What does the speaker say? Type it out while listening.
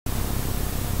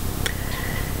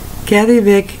Kathy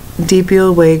Vick, Deeply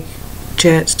Awake,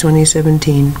 Chats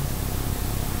 2017.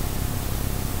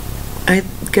 I'm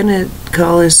gonna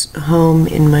call this Home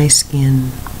in My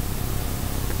Skin.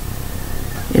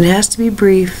 It has to be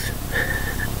brief.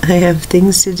 I have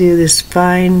things to do this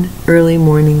fine early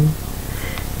morning.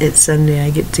 It's Sunday. I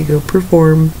get to go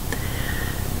perform.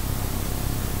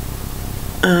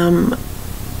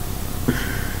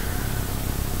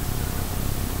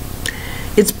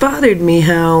 It's bothered me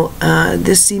how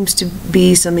this seems to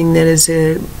be something that is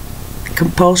a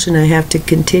compulsion I have to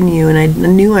continue, and I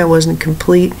knew I wasn't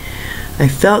complete. I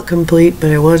felt complete,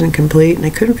 but I wasn't complete, and I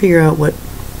couldn't figure out what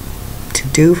to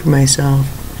do for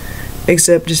myself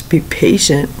except just be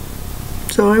patient.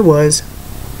 So I was.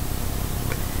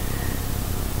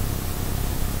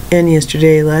 And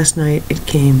last night, it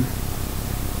came.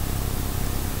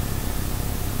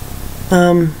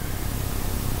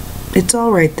 It's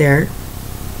all right there.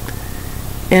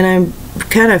 And I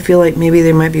kind of feel like maybe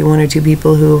there might be one or two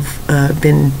people who've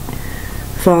been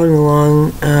following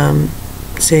along,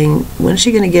 saying, when is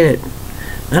she going to get it?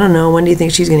 I don't know. When do you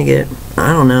think she's going to get it?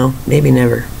 I don't know. Maybe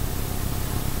never.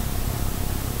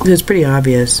 It's pretty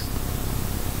obvious.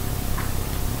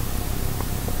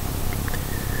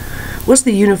 What's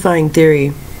the unifying theory?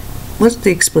 What's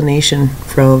the explanation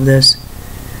for all of this?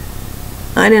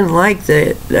 I didn't like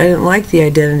the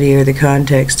identity or the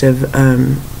context of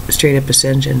straight up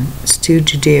ascension. It's too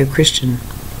Judeo-Christian.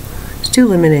 It's too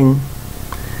limiting.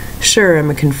 Sure,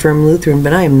 I'm a confirmed Lutheran,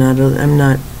 but I'm not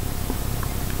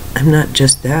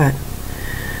just that.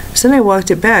 So then I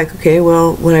walked it back. Okay,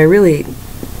 well, what I really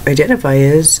identify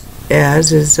as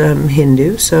is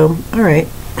Hindu. So all right,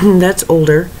 that's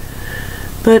older.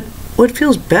 But what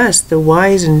feels best? The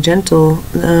wise and gentle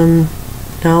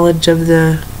knowledge of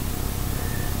the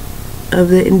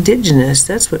indigenous.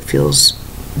 That's what feels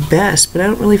best. But I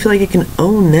don't really feel like I can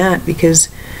own that, because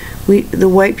the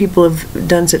white people have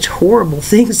done such horrible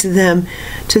things to them,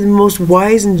 to the most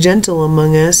wise and gentle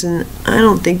among us, and I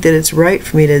don't think that it's right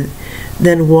for me to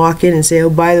then walk in and say, oh,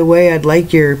 by the way, I'd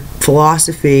like your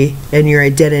philosophy and your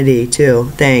identity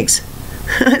too. Thanks.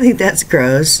 I think that's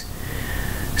gross.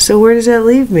 So where does that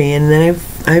leave me? And then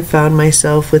I found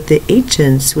myself with the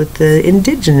ancients, with the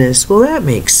indigenous. Well, that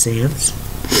makes sense.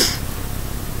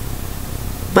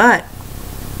 But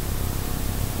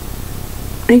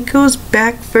it goes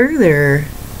back further.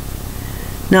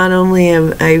 Not only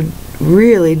am I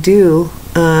really do,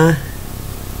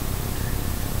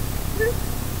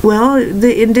 well,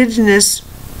 the indigenous,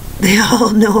 they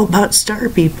all know about star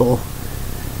people.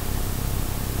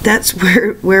 That's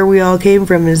where we all came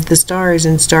from, is the stars,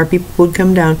 and star people would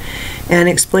come down and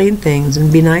explain things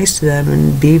and be nice to them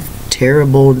and be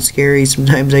terrible and scary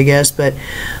sometimes, I guess, but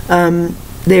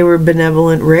they were a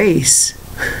benevolent race.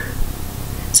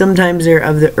 Sometimes they're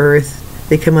of the earth,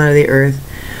 they come out of the earth,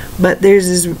 but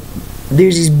there's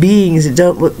these beings that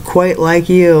don't look quite like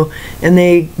you, and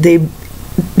they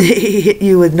hit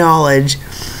you with knowledge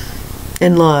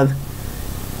and love.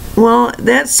 Well,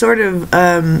 that's sort of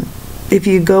if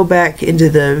you go back into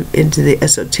the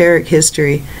esoteric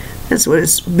history, that's what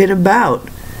it's been about.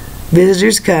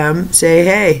 Visitors come, say,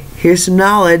 hey, here's some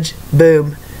knowledge,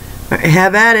 boom,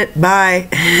 have at it, bye,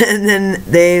 and then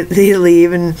they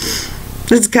leave, and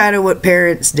that's kind of what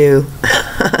parents do.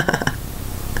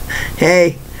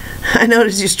 Hey, I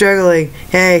noticed you're struggling.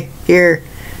 Hey, here,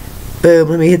 boom,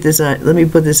 let me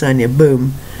put this on you,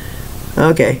 boom.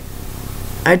 Okay,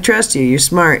 I trust you, you're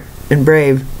smart and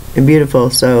brave and beautiful,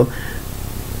 so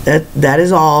that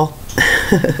is all.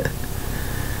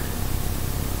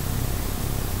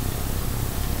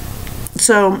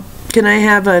 So, can I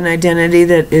have an identity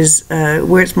that is,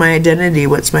 where's my identity?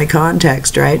 What's my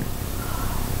context, right?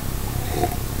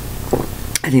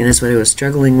 I think that's what I was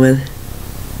struggling with.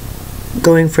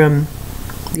 Going from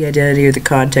the identity or the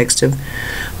context of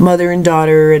mother and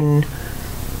daughter and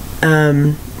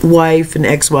wife and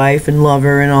ex-wife and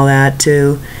lover and all that,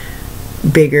 to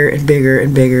bigger and bigger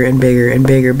and bigger and bigger and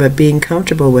bigger, but being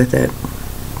comfortable with it.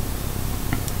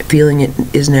 Feeling it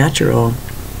is natural.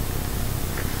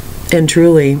 And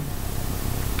truly,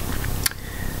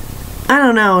 I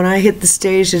don't know, when I hit the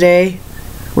stage today,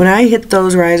 when I hit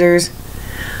those risers,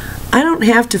 I don't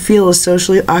have to feel as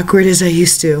socially awkward as I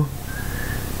used to.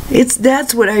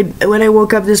 That's what when I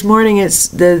woke up this morning, it's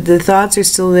the thoughts are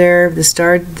still there, the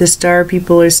star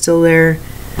people are still there,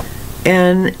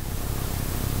 and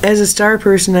as a star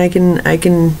person, I can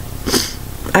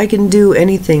do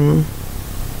anything.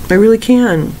 I really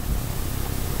can.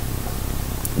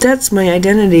 That's my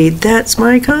identity. That's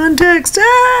my context.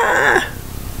 Ah!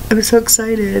 I'm so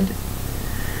excited.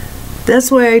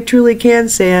 That's why I truly can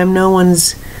say I'm no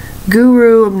one's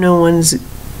guru. I'm no one's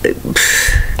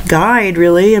guide,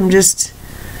 really.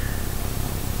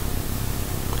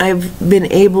 I've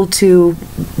been able to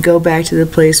go back to the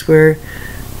place where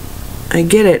I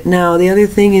get it. Now, the other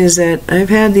thing is that I've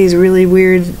had these really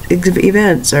weird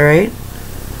events, all right?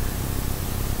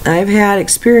 I've had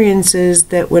experiences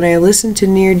that when I listen to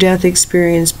near-death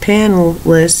experience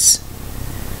panelists,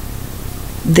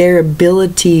 their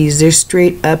abilities, their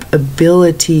straight-up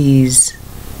abilities,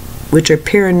 which are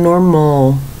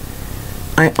paranormal,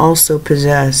 I also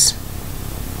possess.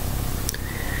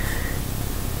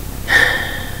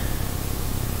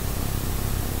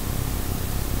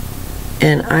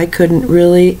 And I couldn't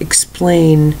really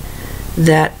explain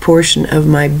that portion of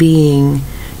my being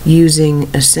using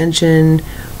ascension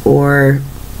or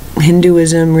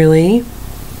Hinduism, really.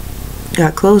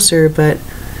 Got closer, but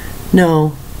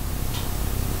no.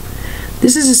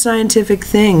 This is a scientific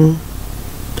thing.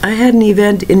 I had an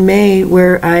event in May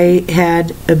where I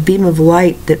had a beam of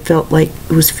light that felt like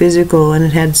it was physical and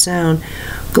it had sound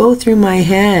go through my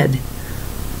head.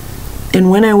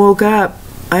 And when I woke up,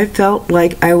 I felt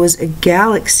like I was a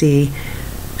galaxy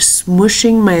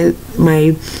smushing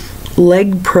my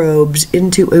leg probes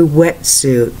into a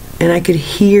wetsuit, and I could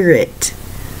hear it.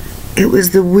 It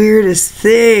was the weirdest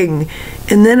thing.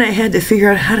 And then I had to figure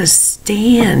out how to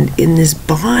stand in this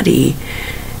body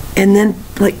and then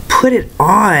like put it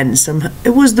on somehow.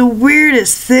 It was the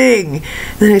weirdest thing.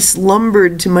 And then I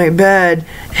slumbered to my bed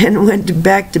and went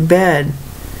back to bed.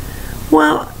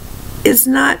 Well, that's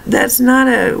not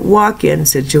a walk-in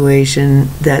situation,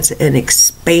 that's an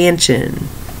expansion.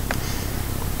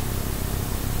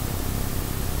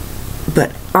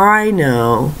 But I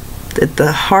know that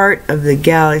the heart of the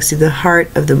galaxy, the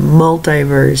heart of the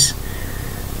multiverse,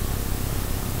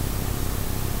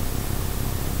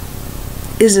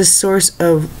 is a source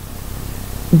of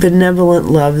benevolent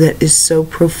love that is so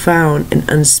profound and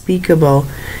unspeakable.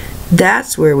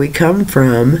 That's where we come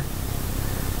from.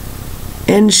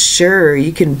 And sure,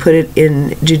 you can put it in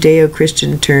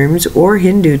Judeo-Christian terms, or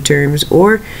Hindu terms,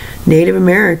 or Native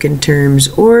American terms,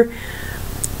 or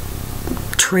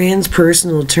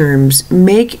transpersonal terms.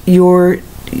 Make your,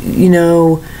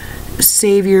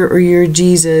 Savior or your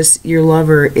Jesus, your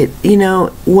lover,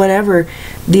 whatever.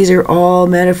 These are all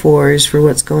metaphors for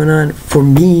what's going on for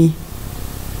me,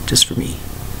 just for me.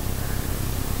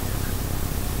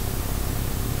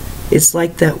 It's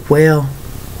like that whale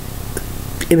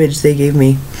image they gave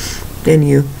me and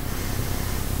you.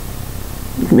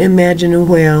 Imagine a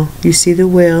whale. You see the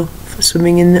whale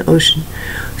swimming in the ocean.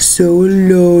 So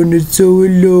alone, it's so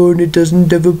alone, it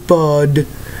doesn't have a pod.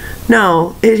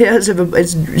 No, it has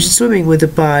it's swimming with a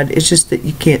pod. It's just that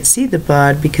you can't see the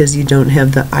pod because you don't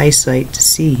have the eyesight to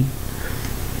see.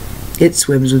 It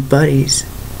swims with buddies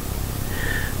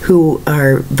who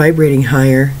are vibrating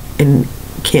higher and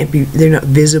they're not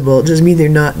visible. It doesn't mean they're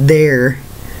not there.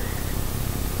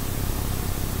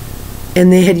 And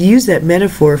they had used that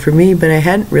metaphor for me, but I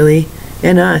hadn't really,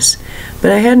 and us, but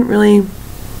I hadn't really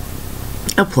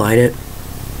applied it.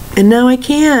 And now I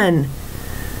can.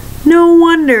 No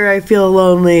wonder I feel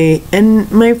lonely. And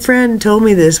my friend told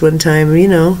me this one time,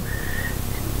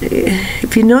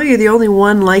 if you know you're the only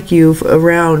one like you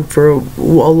around for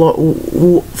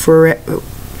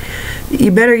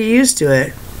you better get used to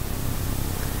it.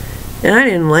 And I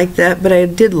didn't like that, but I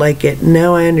did like it, and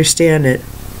now I understand it.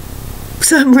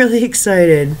 So I'm really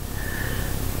excited.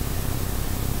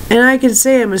 And I can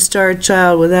say I'm a star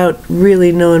child without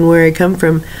really knowing where I come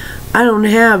from. I don't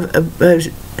have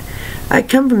I've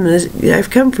come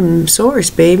from source,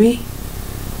 baby.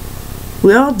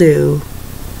 We all do.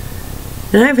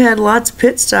 And I've had lots of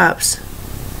pit stops.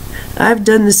 I've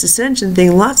done this ascension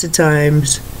thing lots of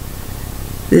times.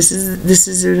 This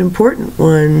is an important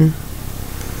one.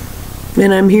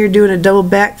 And I'm here doing a double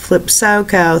backflip sow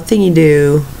cow thingy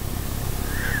do.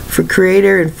 For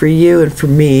Creator and for you and for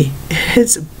me.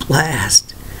 It's a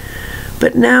blast.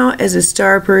 But now as a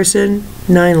star person,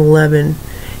 9/11.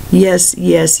 Yes,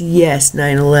 yes, yes,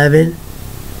 9/11.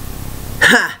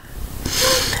 Ha!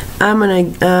 I'm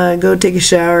gonna go take a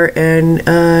shower and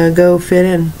go fit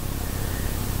in.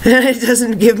 And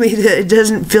it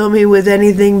doesn't fill me with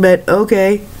anything but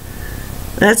okay.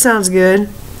 That sounds good.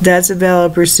 That's a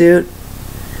valid pursuit.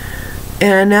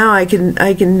 And now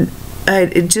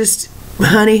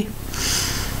honey,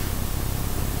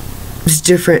 it's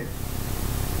different.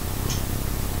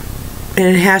 And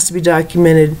it has to be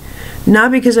documented.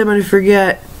 Not because I'm going to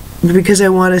forget, but because I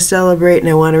want to celebrate and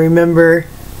I want to remember.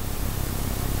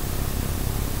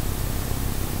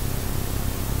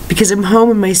 Because I'm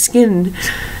home in my skin.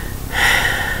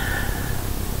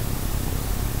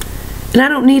 And I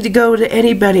don't need to go to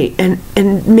anybody and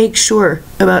make sure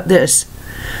about this.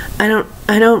 I don't,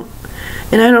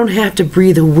 and I don't have to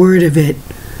breathe a word of it.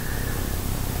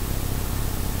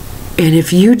 And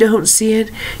if you don't see it,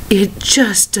 it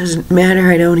just doesn't matter.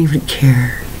 I don't even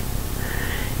care.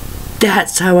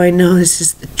 That's how I know this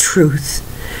is the truth.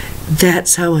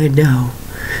 That's how I know.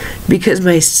 Because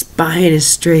my spine is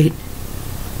straight.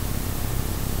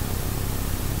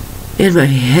 And my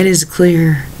head is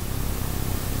clear.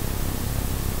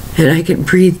 And I can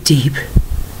breathe deep.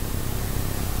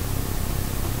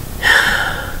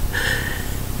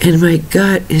 And my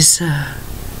gut is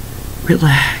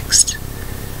relaxed.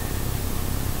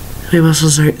 My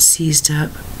muscles aren't seized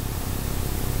up.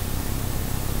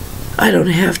 I don't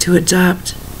have to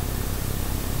adopt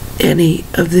any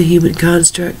of the human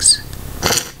constructs.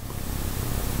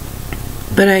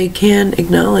 But I can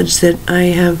acknowledge that I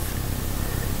have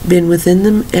been within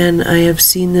them and I have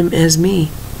seen them as me.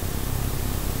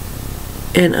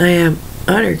 And I have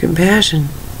utter compassion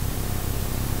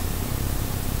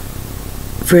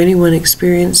for anyone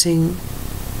experiencing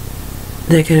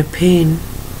that kind of pain.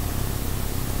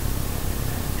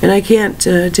 And I can't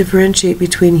differentiate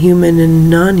between human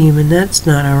and non-human. That's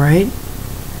not all right.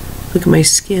 Look at my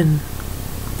skin.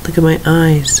 Look at my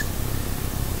eyes.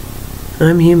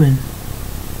 I'm human.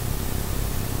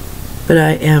 But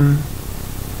I am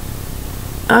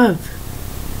of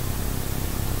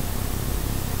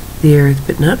the earth,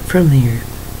 but not from the earth.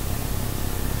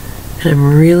 And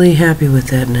I'm really happy with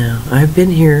that now. I've been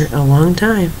here a long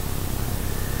time.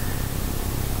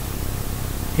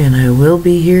 And I will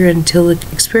be here until the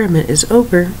experiment is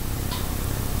over.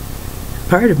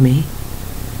 Part of me.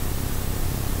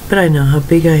 But I know how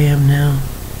big I am now.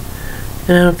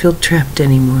 And I don't feel trapped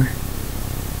anymore.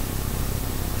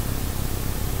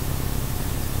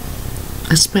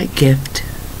 That's my gift.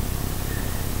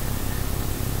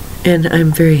 And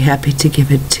I'm very happy to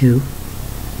give it to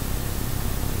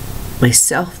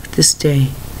myself this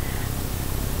day.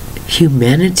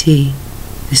 Humanity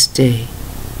this day.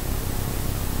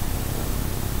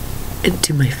 And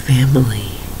to my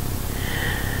family.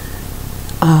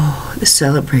 Oh, the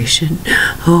celebration.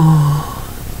 Oh,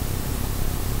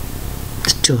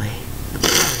 the joy.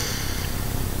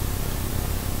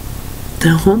 The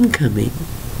homecoming.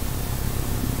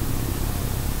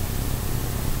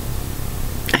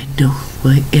 I know who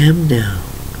I am now.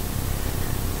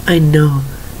 I know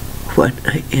what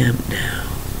I am now.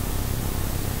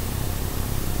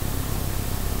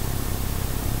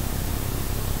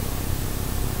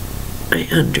 I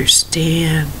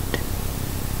understand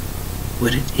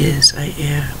what it is I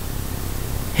am,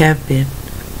 have been,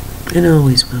 and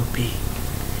always will be.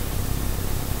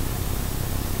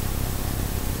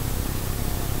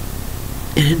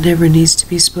 And it never needs to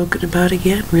be spoken about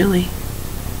again, really.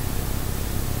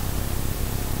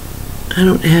 I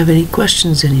don't have any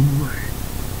questions anymore.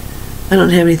 I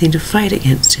don't have anything to fight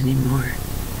against anymore.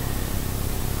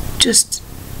 Just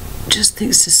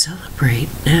things to celebrate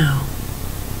now.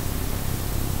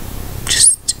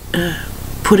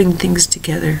 Putting things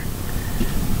together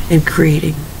and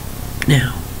creating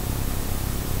now.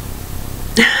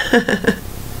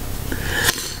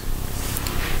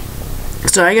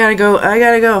 So I gotta go.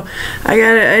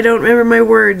 I don't remember my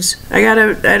words.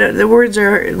 The words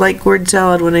are like word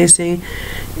salad when I sing,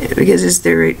 because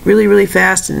they're really, really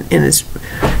fast and it's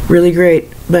really great.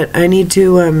 But I need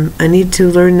to learn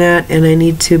that, and I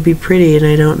need to be pretty, and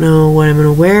I don't know what I'm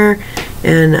gonna wear,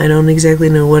 and I don't exactly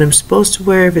know what I'm supposed to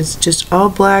wear. If it's just all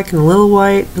black and a little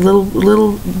white, a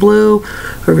little blue,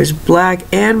 or if it's black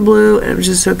and blue, and I'm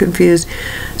just so confused.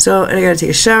 So, and I gotta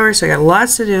take a shower, so I got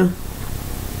lots to do.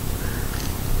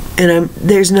 And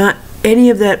there's not any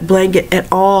of that blanket at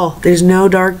all. There's no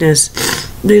darkness.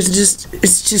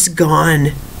 It's just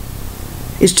gone.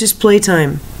 It's just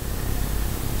playtime.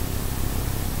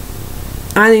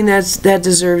 I think that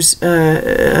deserves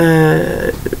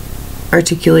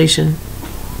articulation.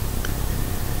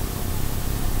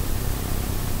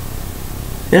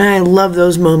 And I love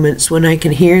those moments when I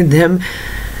can hear them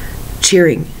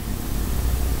cheering.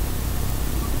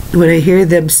 When I hear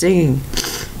them singing.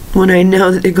 When I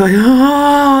know that they're going,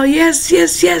 oh, yes,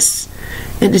 yes, yes.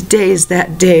 And today is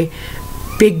that day.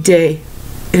 Big day.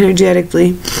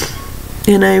 Energetically.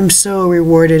 And I am so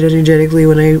rewarded energetically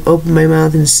when I open my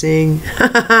mouth and sing.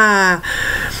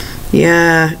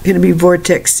 Yeah, gonna be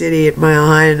Vortex City at Mile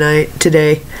High tonight,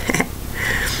 today.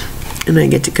 And I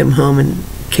get to come home and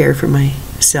care for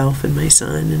myself and my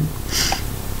son and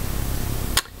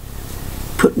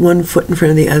put one foot in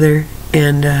front of the other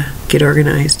and get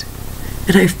organized.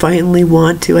 And I finally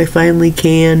want to. I finally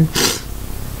can.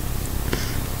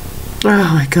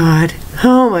 Oh my God.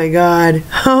 Oh my God.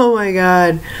 Oh my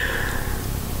God.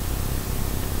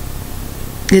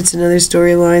 It's another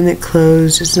storyline that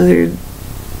closed. It's another...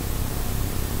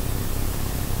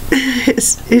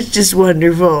 it's just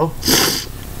wonderful.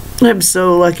 I'm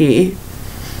so lucky.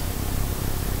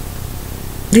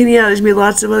 And yeah, there's gonna be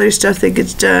lots of other stuff that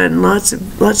gets done. Lots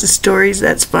of stories.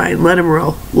 That's fine. Let them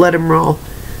roll. Let them roll.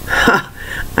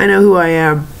 I know who I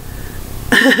am.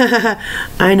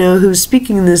 I know who's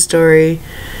speaking this story,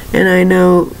 and I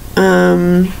know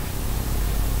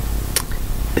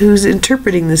who's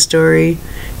interpreting the story,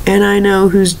 and I know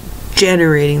who's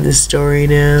generating the story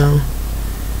now.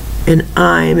 And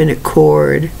I'm in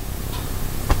accord.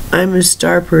 I'm a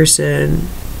star person.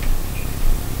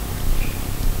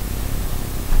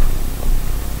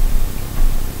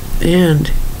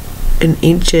 And an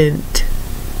ancient,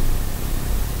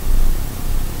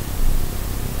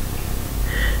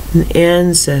 an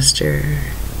ancestor.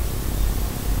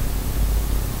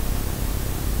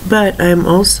 But I'm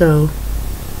also,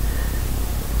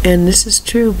 and this is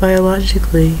true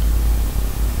biologically,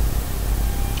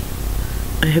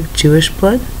 I have Jewish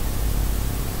blood,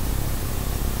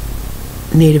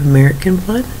 Native American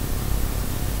blood,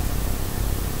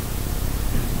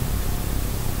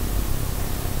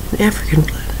 and African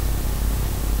blood.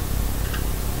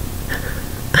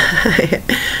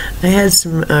 I had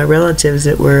some relatives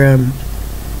that were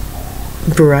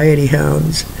variety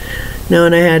hounds. No,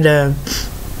 and I had a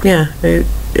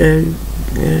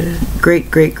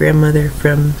great-great-grandmother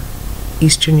from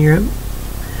Eastern Europe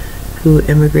who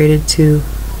emigrated to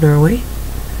Norway,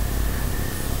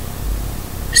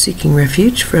 seeking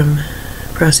refuge from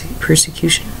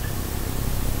persecution.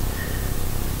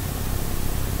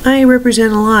 I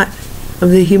represent a lot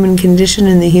of the human condition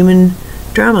and the human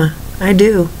drama. I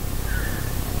do.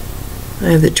 I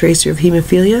have the tracer of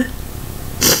hemophilia.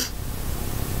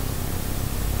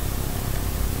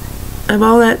 I have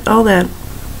all that.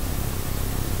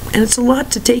 And it's a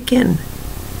lot to take in.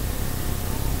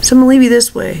 So I'm going to leave you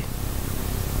this way.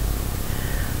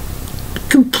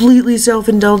 Completely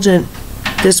self-indulgent,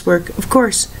 this work, of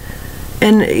course.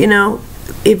 And, you know,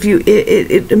 if you,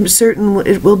 I'm certain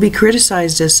it will be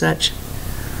criticized as such.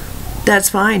 That's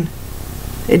fine.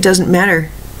 It doesn't matter.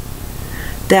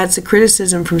 That's a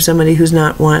criticism from somebody who's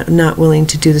not willing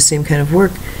to do the same kind of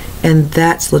work, and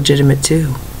that's legitimate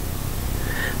too.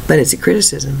 But it's a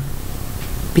criticism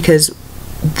because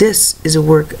this is a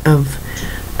work of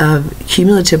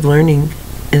cumulative learning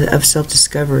and of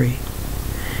self-discovery.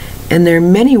 And there are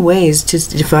many ways to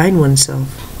define oneself.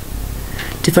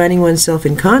 Defining oneself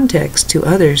in context to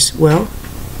others, well,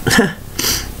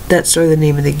 that's sort of the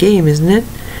name of the game, isn't it?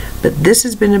 But this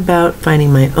has been about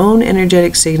finding my own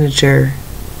energetic signature.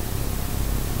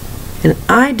 And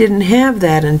I didn't have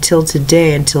that until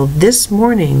today, until this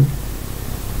morning,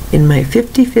 in my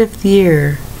 55th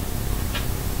year,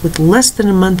 with less than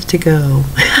a month to go.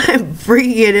 I'm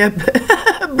bringing it up,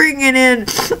 bringing it in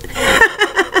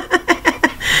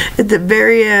at the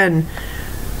very end.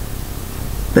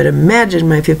 But imagine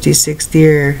my 56th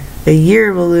year, a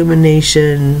year of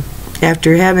illumination,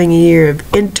 after having a year of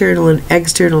internal and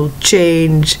external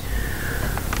change.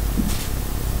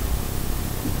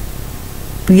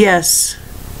 Yes,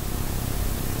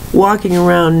 walking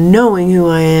around knowing who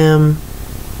I am,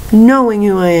 loving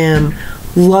who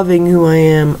I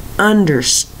am,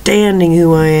 understanding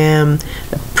who I am,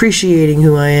 appreciating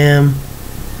who I am,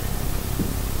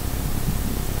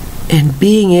 and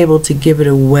being able to give it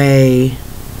away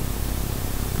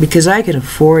because I can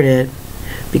afford it,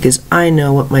 because I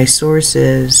know what my source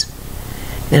is,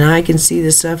 and I can see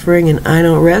the suffering and I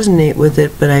don't resonate with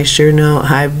it, but I sure know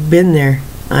I've been there.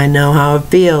 I know how it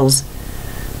feels.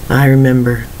 I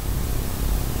remember.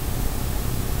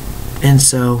 And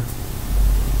so,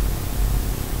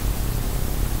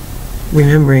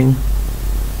 remembering,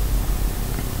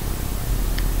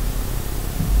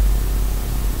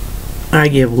 I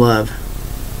give love.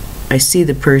 I see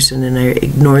the person and I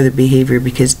ignore the behavior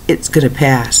because it's going to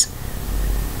pass.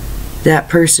 That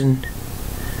person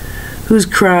who's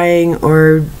crying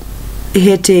or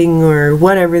hitting or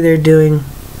whatever they're doing,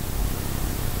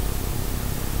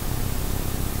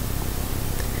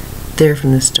 they're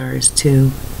from the stars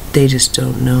too. They just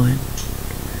don't know it.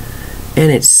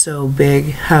 And it's so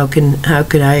big. How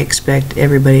could I expect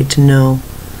everybody to know?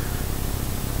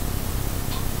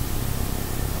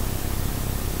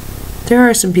 There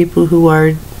are some people who are,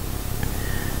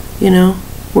 you know,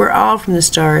 we're all from the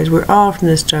stars. We're all from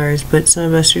the stars, but some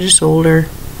of us are just older.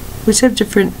 We just have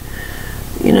different,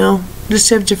 you know, just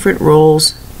have different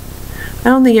roles. I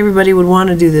don't think everybody would want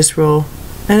to do this role.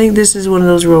 I think this is one of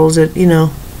those roles that, you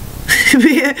know,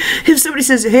 if somebody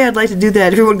says, hey, I'd like to do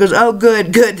that, everyone goes, oh,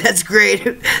 good, that's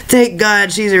great. Thank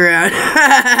God she's around.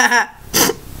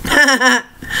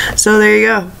 So there you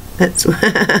go. That's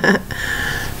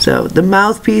so the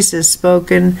mouthpiece is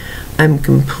spoken. I'm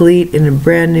complete in a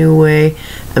brand new way.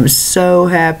 I'm so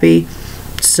happy,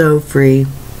 so free,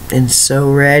 and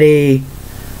so ready,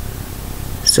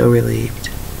 so relieved.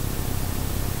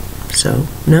 So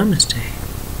namaste.